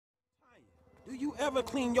you ever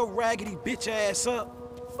clean your raggedy bitch ass up?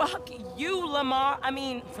 Fuck you, Lamar. I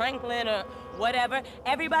mean, Franklin or whatever.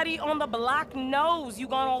 Everybody on the block knows you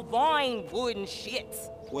gone on Vinewood and shit.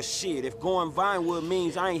 Well, shit, if going Vinewood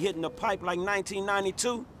means I ain't hitting the pipe like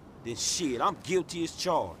 1992, then shit, I'm guilty as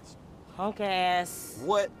charged. Punk ass.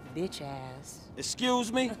 What? Bitch ass.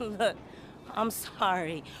 Excuse me? Look, I'm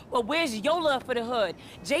sorry. Well, where's your love for the hood?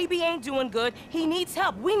 JB ain't doing good. He needs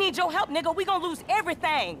help. We need your help, nigga. We gonna lose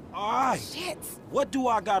everything. All right. Shit. What do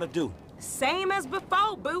I gotta do? Same as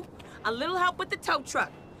before, boo. A little help with the tow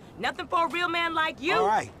truck. Nothing for a real man like you. All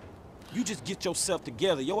right. You just get yourself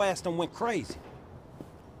together. Your ass done went crazy.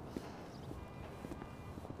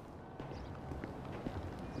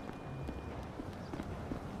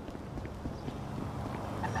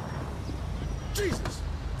 Jesus!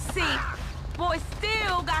 See, boy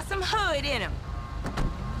still got some hood in him.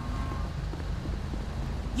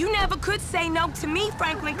 You never could say no to me,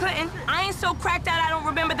 Franklin Clinton. I ain't so cracked out I don't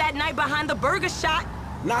remember that night behind the burger shop.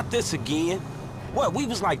 Not this again. What, we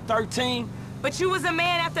was like 13? But you was a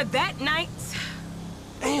man after that night.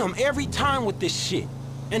 Damn, every time with this shit.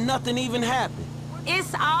 And nothing even happened.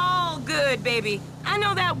 It's all good, baby. I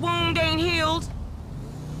know that wound ain't healed.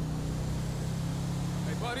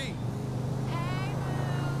 Hey, buddy.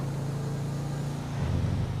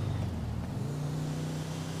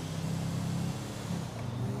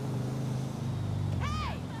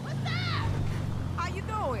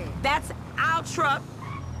 That's our truck.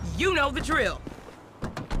 You know the drill.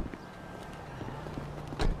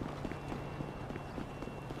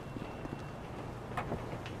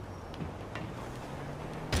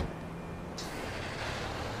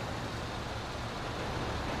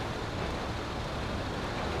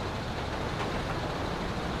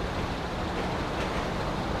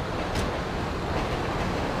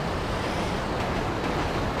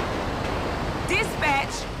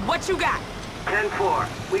 Dispatch, what you got?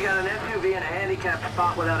 10-4. We got an SUV in a handicapped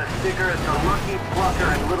spot without a sticker. It's a Lucky Plucker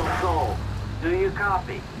and Little Soul. Do you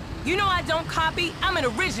copy? You know I don't copy. I'm an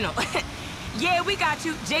original. Yeah, we got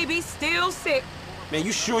you. JB still sick. Man,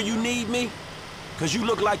 you sure you need me? Cause you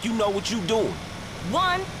look like you know what you doing.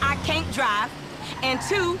 One, I can't drive. And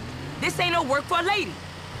two, this ain't no work for a lady.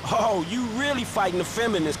 Oh, you really fighting the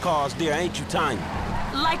feminist cause there, ain't you, Tiny?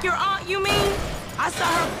 Like your aunt, you mean? I saw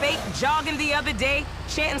her fake jogging the other day,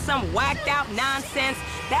 chanting some whacked out nonsense.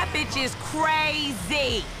 That bitch is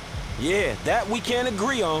crazy. Yeah, that we can't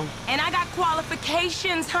agree on. And I got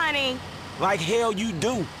qualifications, honey. Like hell you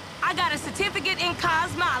do. I got a certificate in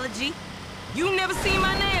cosmology. You never seen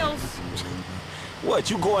my nails.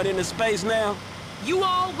 What, you going into space now? You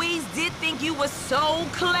always did think you was so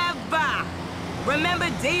clever. Remember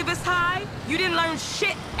Davis High? You didn't learn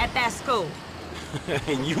shit at that school.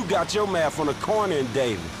 And you got your math on the corner in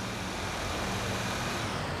Davis.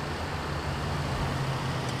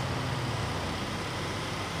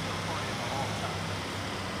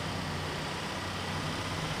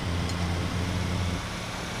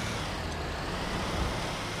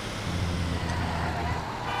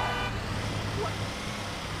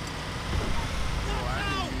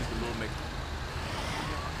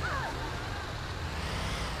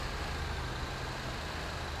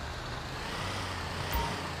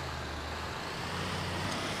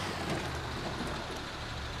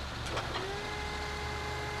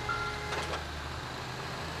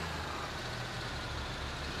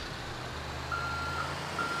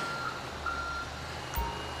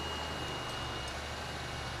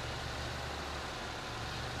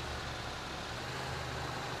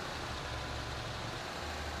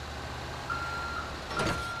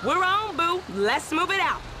 We're on, boo. Let's move it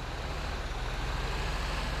out.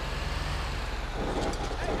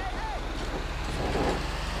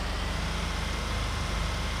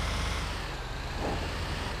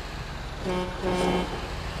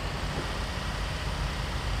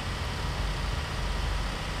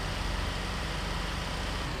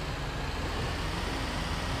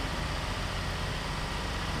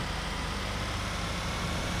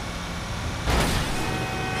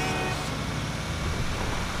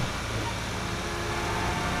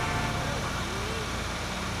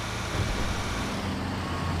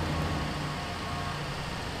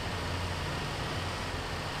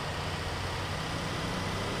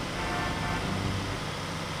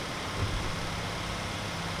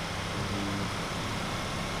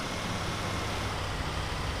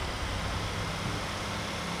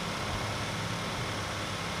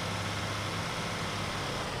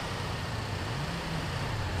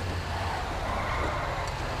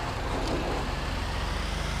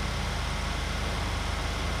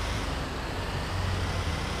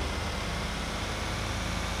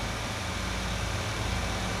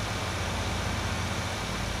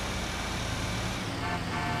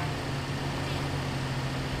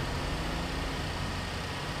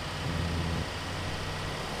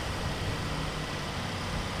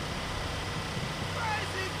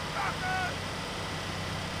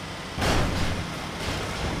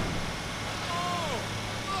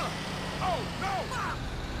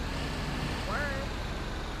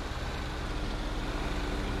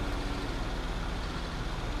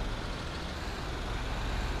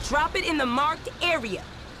 Drop it in the marked area.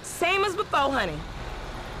 Same as before, honey.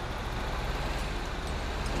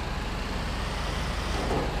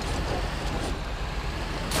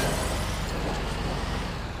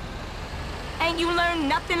 Ain't you learned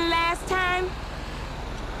nothing last time?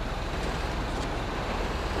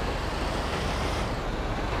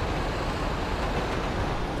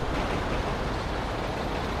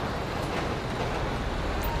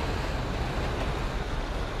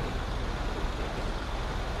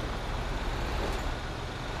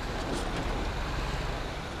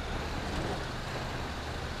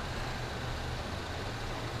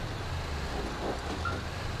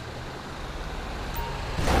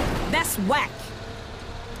 That's whack.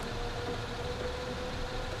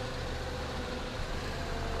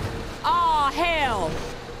 Aw, hell.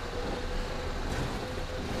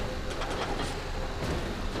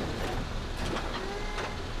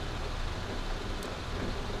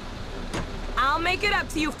 I'll make it up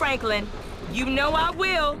to you, Franklin. You know I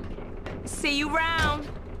will. See you round.